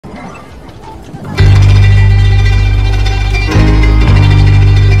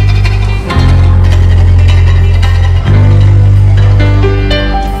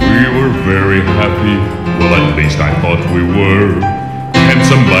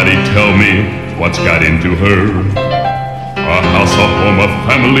somebody tell me what's got into her? A house, a home, a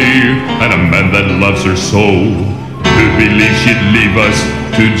family, and a man that loves her so. To believe she'd leave us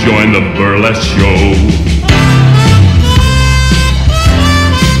to join the burlesque show.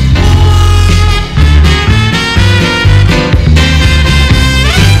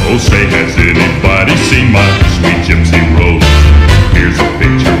 Oh, say, has anybody seen my sweet Gypsy Rose? Here's a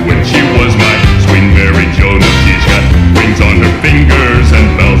picture when she was my sweet Mary Jo. Now she's got rings on her fingers and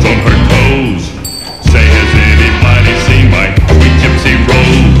bells on her toes. Say, has anybody seen my sweet Gypsy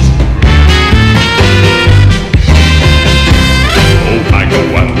Rose? Oh, I go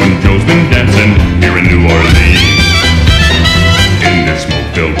out when Joe's been dancing here in New Orleans, in this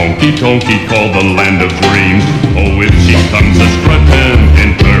smoke-filled honky-tonky called the land of dreams. Oh, if she comes a-strutting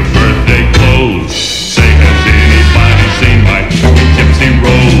in her birthday clothes, say, has anybody seen my sweet Gypsy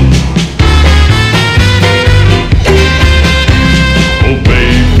Rose? Oh,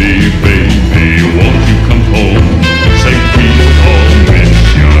 baby, baby, won't you come home? Say, we all miss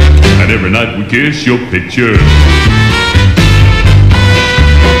you, and every night we kiss your picture.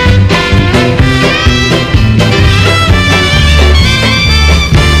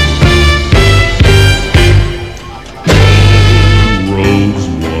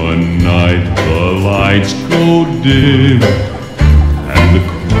 Lights go dim and the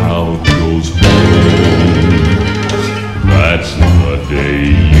crowd goes home. That's the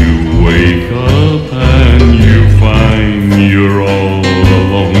day you wake up and you find you're all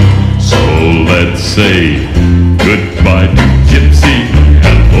alone. So let's say goodbye to Gypsy,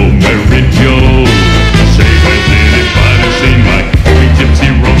 hello Mary Jo. Say, has anybody seen my sweet Gypsy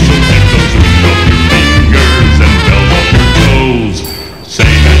Rose? So take those rings off your fingers and bells off your toes. Say,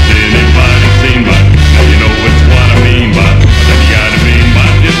 has anybody seen my, now you know it's what I mean by, then you gotta mean my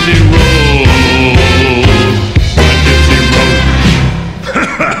Gypsy Rose. My Gypsy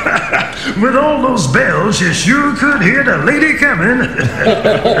Rose. With all those bells, you sure could hear the lady coming.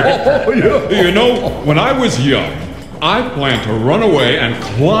 You know, when I was young, I planned to run away and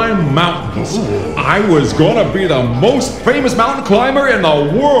climb mountains. I was gonna be the most famous mountain climber in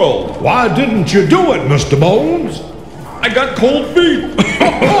the world. Why didn't you do it, Mr. Bones? I got cold feet.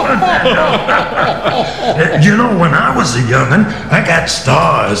 You know, when I was a young'un, I got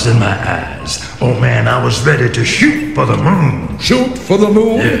stars in my eyes. Oh man, I was ready to shoot for the moon. Shoot for the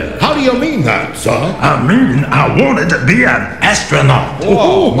moon? Yeah. How do you mean that, sir? I mean, I wanted to be an astronaut.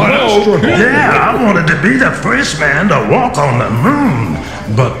 Oh, my astronaut. Yeah, I wanted to be the first man to walk on the moon.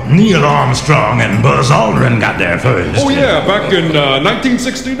 But Neil Armstrong and Buzz Aldrin got there first. Oh yeah, back in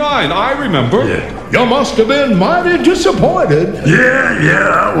 1969, I remember. Yeah. You must have been mighty disappointed.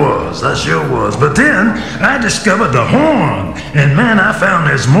 Yeah, I was. I sure was. But then I discovered the horn. And man, I found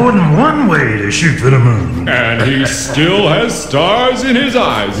there's more than one way to shoot for the moon. And he still has stars in his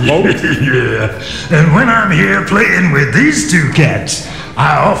eyes, folks. Yeah. And when I'm here playing with these two cats,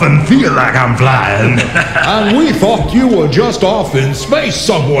 I often feel like I'm flying. And we thought you were just off in space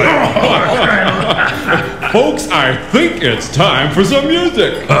somewhere. Folks, I think it's time for some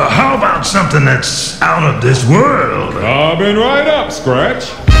music. How about something that's out of this world? Coming right up,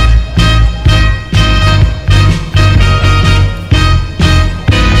 Scratch.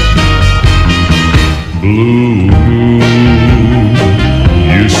 Blue moon,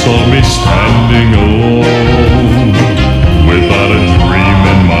 you saw me standing alone, without a dream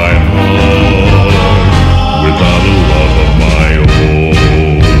in my heart, without a love of my own.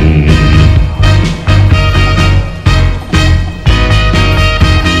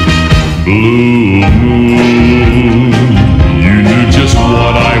 Blue moon, you knew just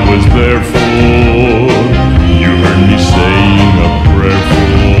what I was there for. You heard me saying a prayer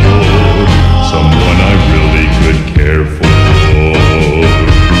for someone I really could care for.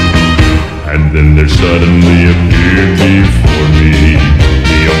 And then there suddenly appeared before me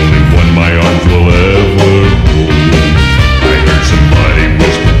the only one my arms will ever hold. I heard somebody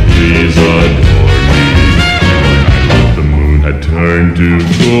whisper, please adore me. And when I looked, the moon had turned to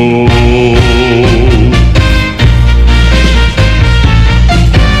gold.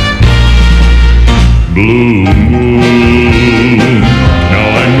 Blue moon, now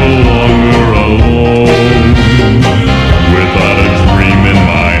I'm no longer alone, without a dream in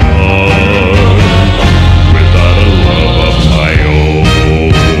my heart, without a love of my own.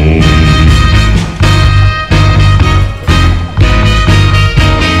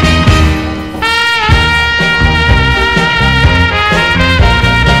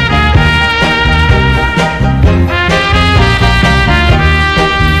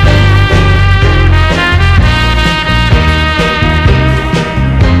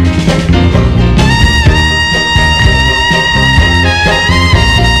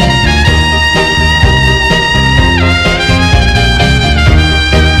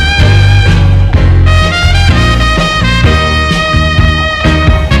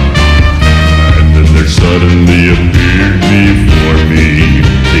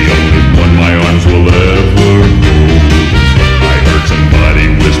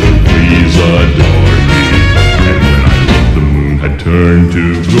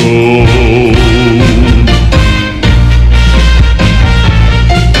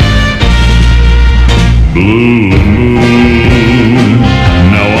 full moon.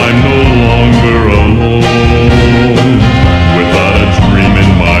 Now I'm no longer alone, without a dream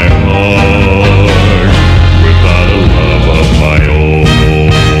in my heart, without a love of my own.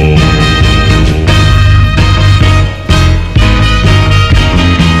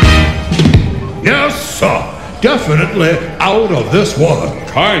 Yes, sir. Definitely out of this one.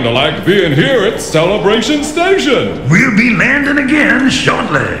 Kinda like being here at Celebration Station. We'll be landing again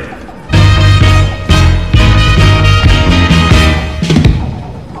shortly.